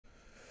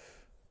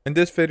In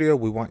this video,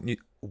 we want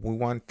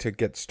to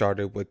get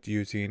started with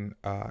using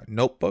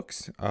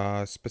notebooks,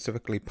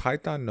 specifically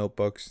Python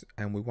notebooks,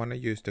 and we want to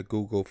use the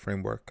Google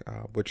framework,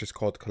 which is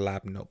called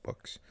Colab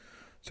Notebooks.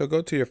 So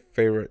go to your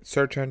favorite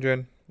search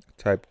engine,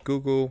 type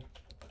Google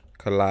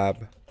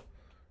Colab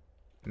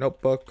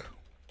Notebook,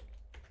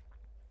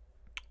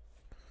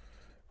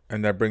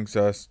 and that brings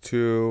us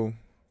to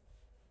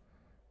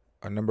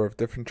a number of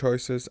different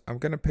choices. I'm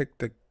going to pick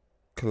the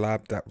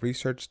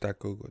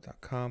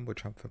collab.research.google.com,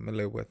 which I'm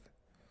familiar with.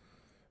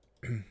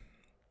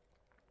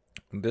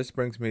 This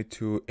brings me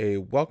to a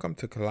welcome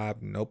to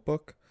Colab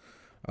notebook,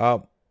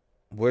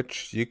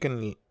 which you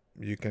can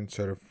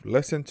sort of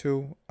listen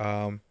to,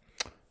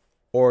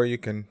 or you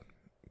can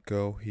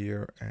go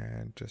here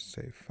and just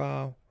say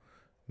file,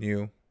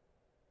 new,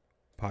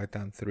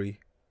 Python 3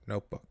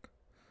 notebook,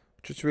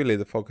 which is really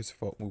the focus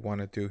of what we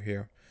want to do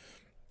here.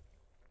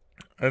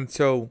 And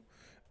so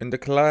in the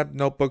Colab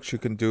notebooks, you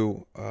can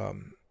do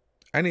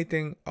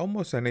anything,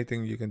 almost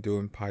anything you can do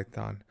in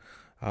Python.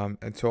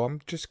 And so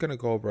I'm just going to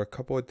go over a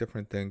couple of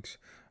different things.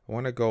 I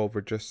want to go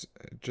over just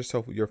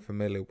so you're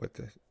familiar with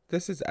this.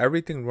 This is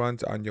everything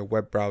runs on your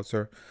web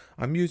browser.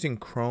 I'm using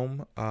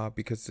Chrome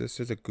because this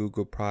is a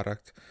Google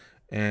product,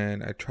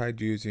 and I tried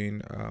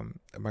using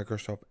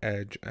Microsoft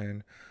Edge,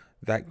 and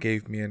that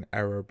gave me an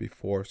error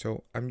before.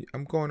 So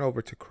I'm going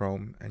over to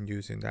Chrome and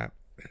using that.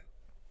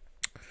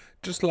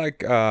 Just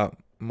like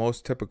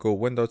most typical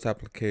Windows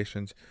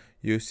applications,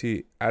 you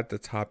see at the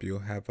top you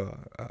have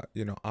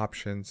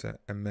options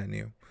and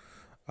menu.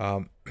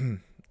 Oh,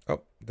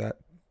 that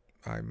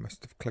I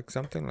must have clicked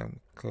something. Let me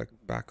click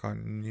back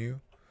on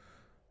new.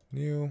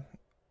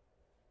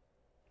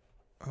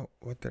 Oh,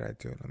 what did I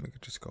do? Let me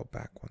just go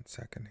back 1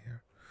 second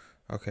here.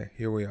 Okay,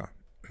 here we are.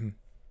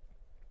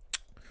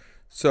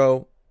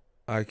 So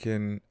I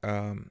can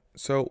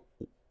so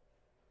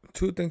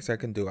two things I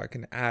can do. I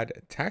can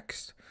add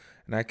text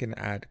and I can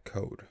add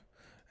code.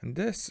 And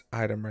this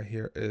item right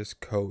here is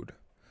code.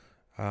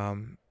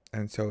 And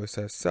so it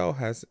says cell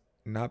has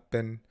not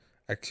been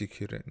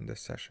executed in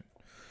this session.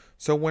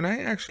 So when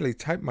I actually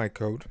type my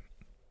code,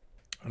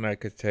 and I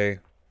could say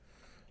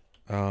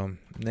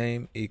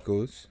name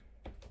equals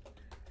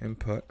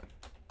input,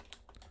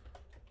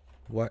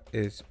 what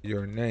is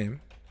your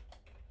name?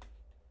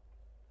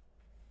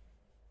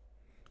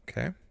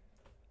 Okay.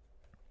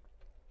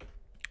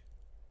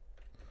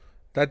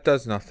 That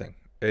does nothing.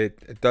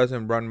 It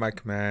doesn't run my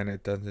command.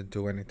 It doesn't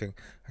do anything.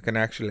 I can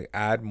actually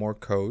add more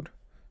code.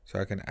 So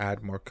I can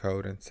add more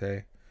code and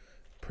say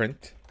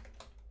print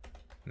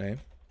name.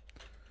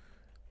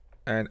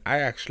 And I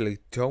actually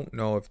don't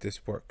know if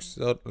this works.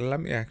 So let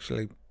me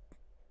actually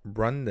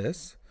run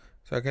this.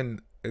 So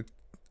it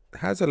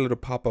has a little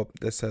pop-up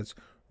that says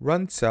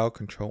run cell,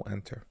 control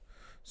enter.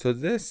 So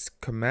this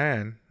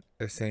command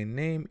is saying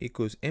name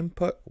equals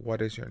input,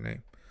 what is your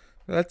name?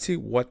 Let's see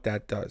what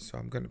that does. So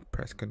I'm going to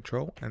press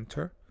control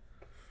enter.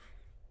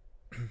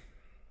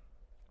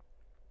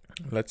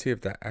 Let's see if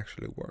that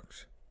actually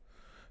works.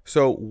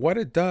 So what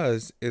it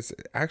does is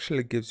it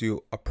actually gives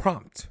you a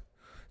prompt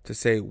to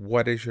say,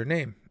 what is your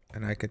name?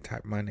 And I can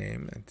type my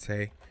name and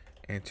say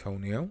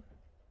Antonio,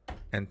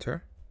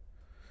 enter.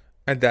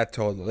 And that's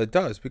all it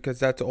does, because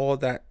that's all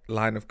that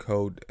line of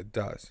code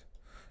does.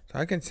 So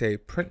I can say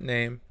print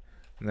name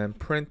and then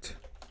print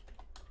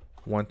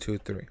 1, 2,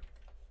 3.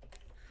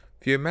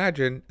 If you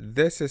imagine,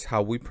 this is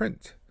how we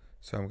print.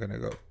 So I'm going to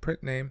go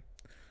print name,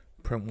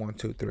 print 1,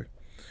 2, 3.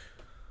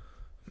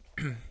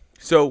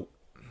 So,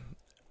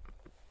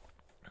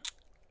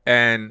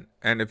 and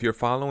if you're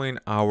following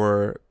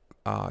our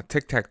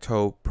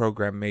Tic-Tac-Toe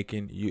program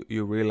making,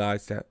 you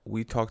realize that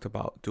we talked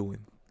about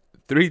doing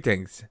 3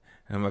 things,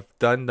 and I've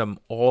done them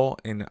all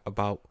in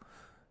about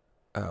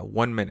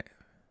 1 minute.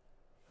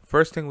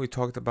 First thing we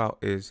talked about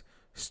is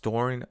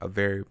storing a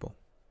variable.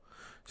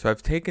 So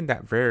I've taken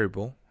that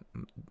variable.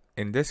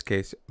 In this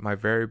case, my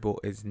variable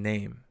is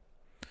name,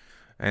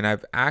 and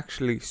I've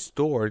actually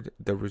stored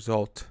the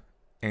result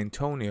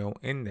Antonio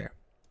in there.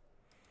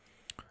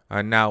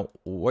 Now,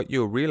 what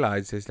you'll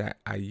realize is that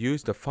I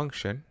used a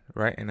function,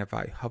 right? And if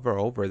I hover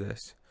over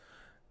this,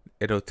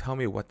 it'll tell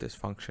me what this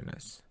function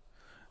is.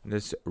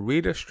 This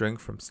read a string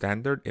from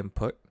standard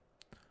input,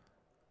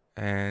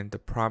 and the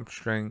prompt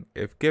string,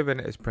 if given,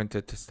 is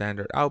printed to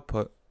standard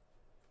output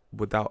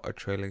without a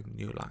trailing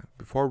new line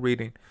before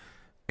reading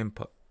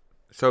input.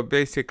 So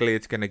basically,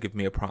 it's going to give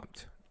me a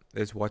prompt.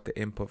 Is what the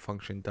input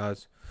function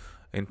does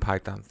in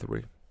Python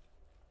 3.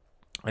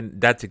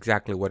 And that's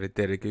exactly what it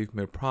did. It gave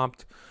me a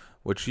prompt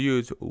which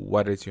used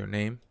what is your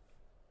name,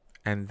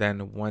 and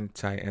then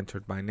once I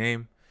entered my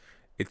name,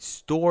 it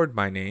stored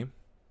my name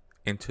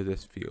into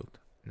this field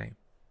name.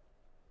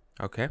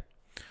 Okay,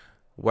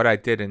 what I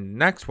did in the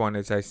next one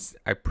is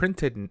I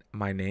printed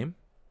my name,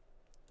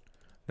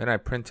 then I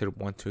printed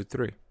 1, 2,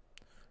 3.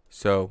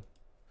 So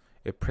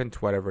it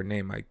prints whatever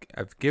name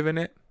I've given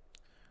it,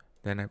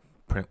 then I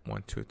print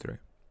 1, 2, 3.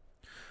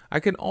 I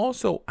can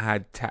also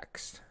add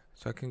text.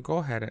 So I can go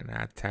ahead and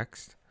add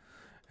text,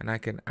 and I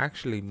can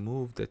actually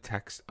move the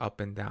text up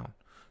and down.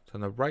 So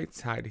on the right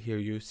side here,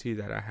 you see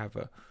that I have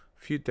a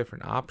few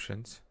different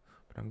options,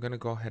 but I'm going to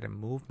go ahead and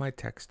move my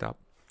text up.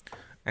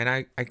 And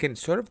I can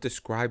sort of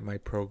describe my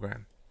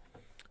program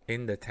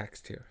in the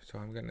text here. So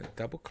I'm going to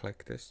double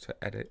click this to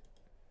edit.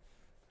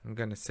 I'm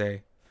going to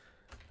say,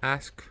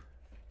 ask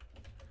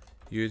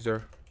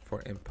user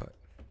for input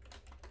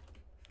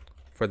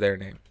for their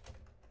name.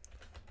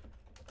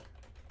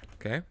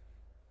 Okay.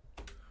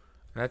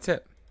 That's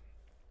it.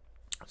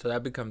 So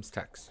that becomes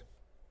text.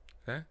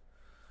 Okay.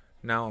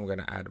 Now I'm going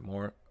to add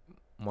more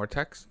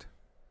text.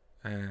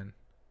 And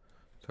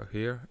so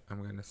here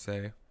I'm going to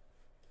say,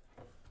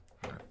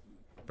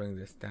 bring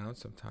this down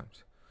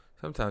sometimes.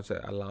 Sometimes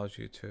it allows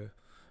you to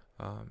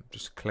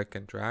just click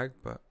and drag,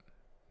 but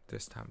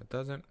this time it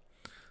doesn't.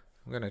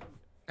 I'm going to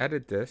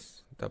edit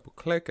this, double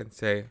click and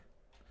say,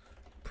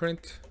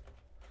 print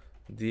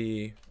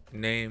the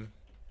name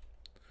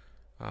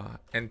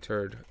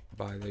entered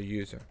by the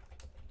user.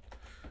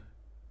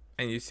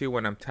 And you see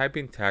when I'm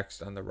typing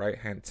text on the right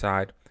hand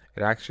side,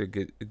 it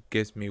actually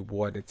gives me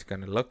what it's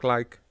going to look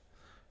like.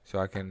 So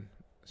I can,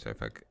 so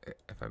if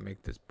I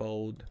make this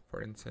bold,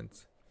 for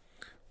instance,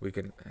 we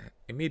can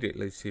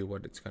immediately see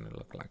what it's going to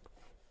look like.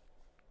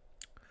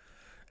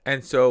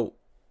 And so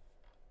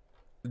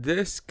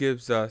this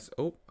gives us,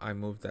 oh, I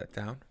moved that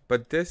down,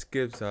 but this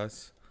gives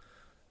us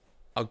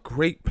a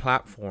great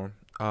platform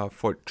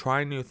for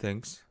trying new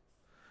things,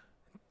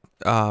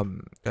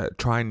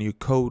 trying new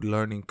code,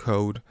 learning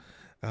code.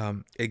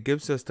 It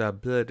gives us the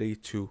ability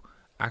to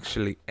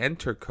actually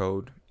enter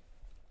code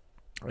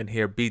and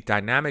here be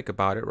dynamic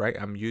about it, right?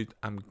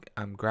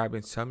 I'm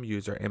grabbing some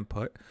user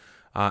input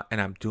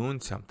and I'm doing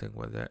something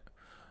with it.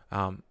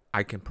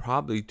 I can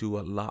probably do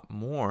a lot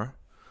more,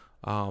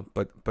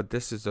 but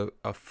this is a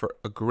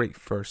great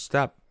first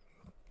step.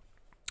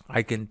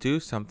 I can do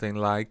something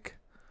like,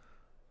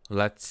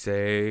 let's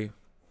say,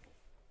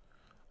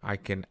 I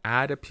can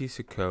add a piece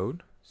of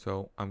code.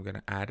 So I'm going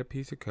to add a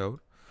piece of code.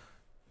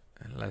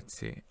 And let's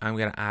see, I'm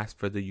going to ask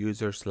for the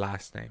user's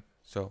last name.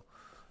 So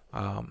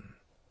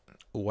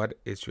what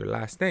is your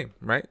last name,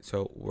 right?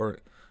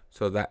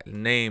 So that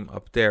name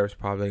up there is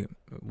probably,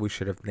 we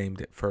should have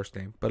named it first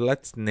name. But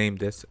let's name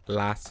this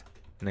last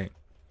name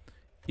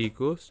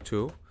equals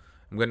to,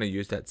 I'm going to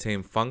use that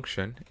same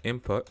function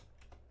input,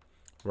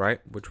 right,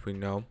 which we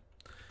know.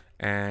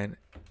 And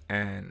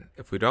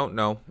if we don't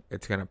know,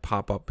 it's going to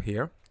pop up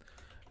here.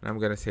 And I'm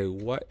going to say,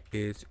 what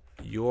is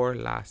your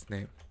last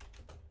name?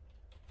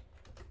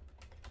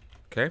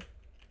 Okay.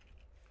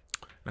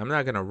 And I'm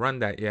not going to run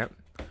that yet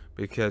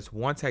because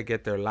once I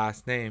get their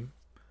last name,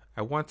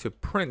 I want to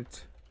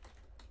print.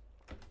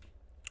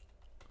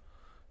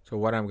 So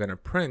what I'm going to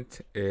print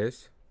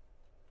is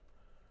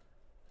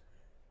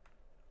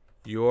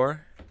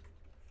your,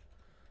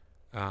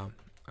 I'm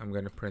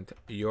going to print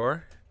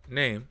your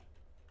name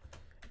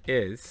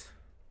is,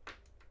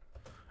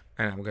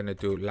 and I'm going to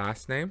do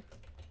last name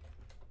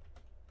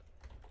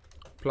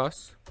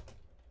plus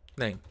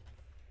name.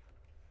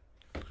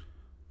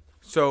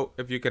 So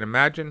if you can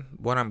imagine,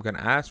 what I'm going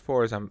to ask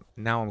for is I'm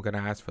going to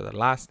ask for the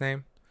last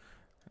name.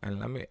 And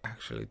let me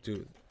actually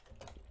do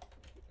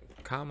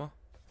comma.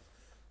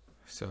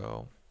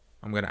 So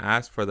I'm going to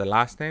ask for the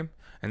last name.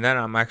 And then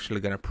I'm actually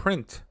going to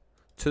print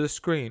to the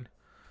screen,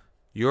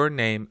 your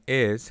name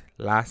is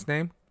last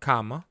name,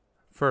 comma,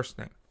 first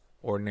name,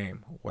 or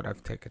name, what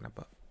I've taken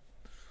above.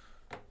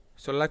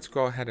 So let's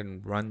go ahead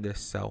and run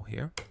this cell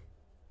here.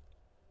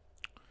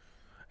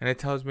 And it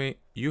tells me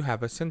you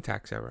have a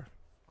syntax error.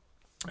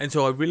 And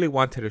so I really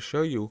wanted to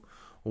show you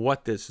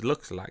what this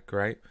looks like,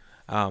 right?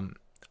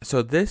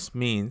 So this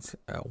means,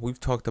 we've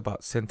talked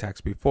about syntax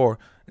before,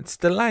 it's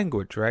the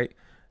language, right?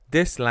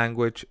 This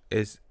language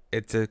it's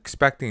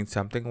expecting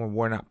something when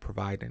we're not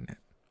providing it.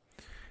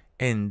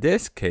 In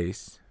this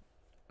case,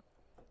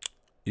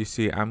 you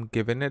see I'm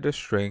giving it a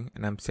string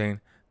and I'm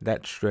saying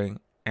that string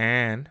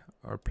and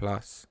or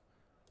plus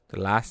the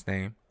last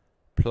name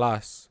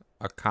plus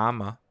a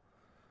comma,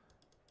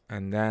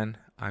 and then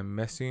I'm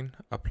missing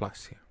a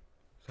plus here.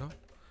 So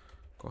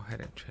go ahead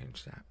and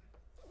change that.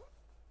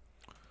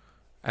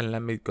 And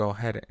let me go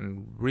ahead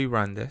and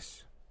rerun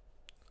this.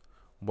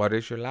 What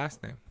is your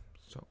last name?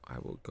 So I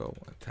will go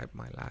and type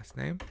my last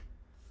name.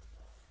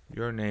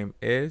 Your name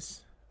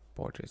is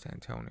Borges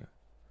Antonio.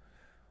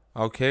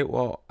 Okay,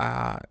 well,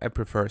 I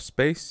prefer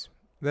space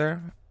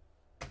there.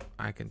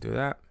 I can do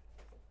that.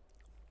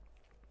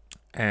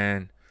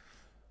 And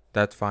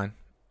that's fine.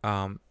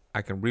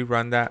 I can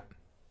rerun that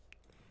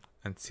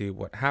and see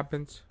what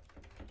happens.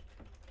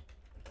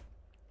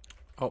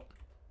 Oh,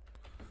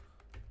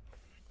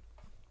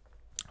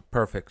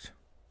 perfect.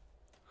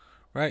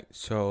 Right,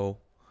 so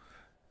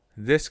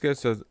this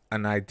gives us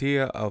an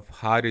idea of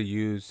how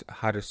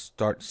to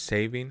start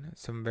saving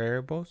some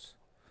variables,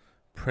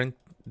 print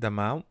them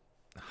out,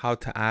 how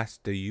to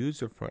ask the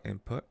user for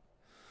input,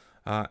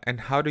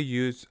 and how to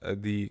use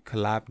the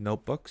Colab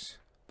notebooks.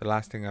 The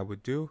last thing I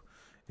would do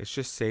is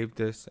just save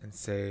this and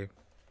say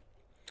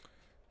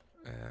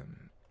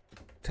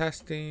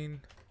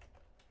testing,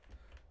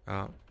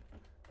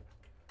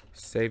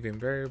 saving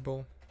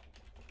variable,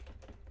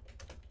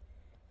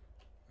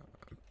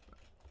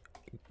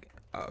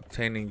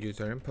 obtaining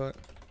user input,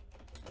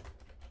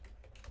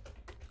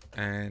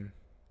 and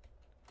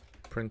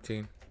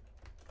printing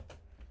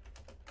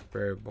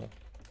variable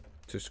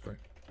to screen.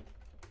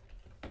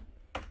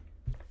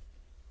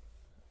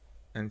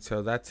 And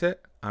so that's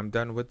it. I'm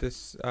done with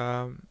this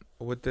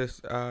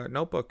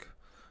notebook.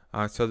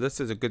 So this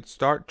is a good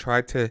start.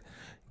 Try to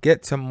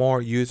get some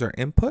more user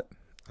input.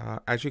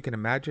 As you can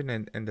imagine,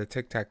 in the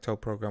Tic-Tac-Toe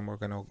program we're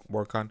going to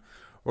work on,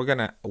 we're going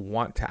to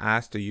want to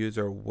ask the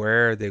user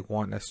where they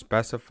want to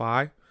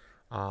specify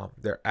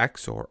their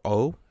X or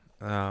O.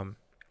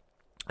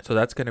 So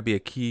that's going to be a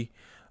key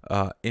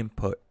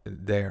input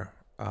there,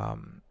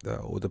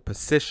 the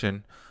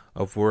position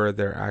of where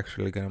they're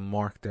actually going to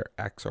mark their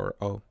X or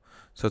O.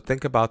 So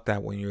think about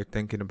that when you're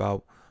thinking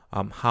about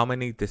how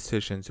many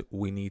decisions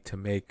we need to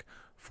make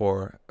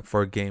for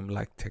a game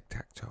like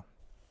Tic-Tac-Toe.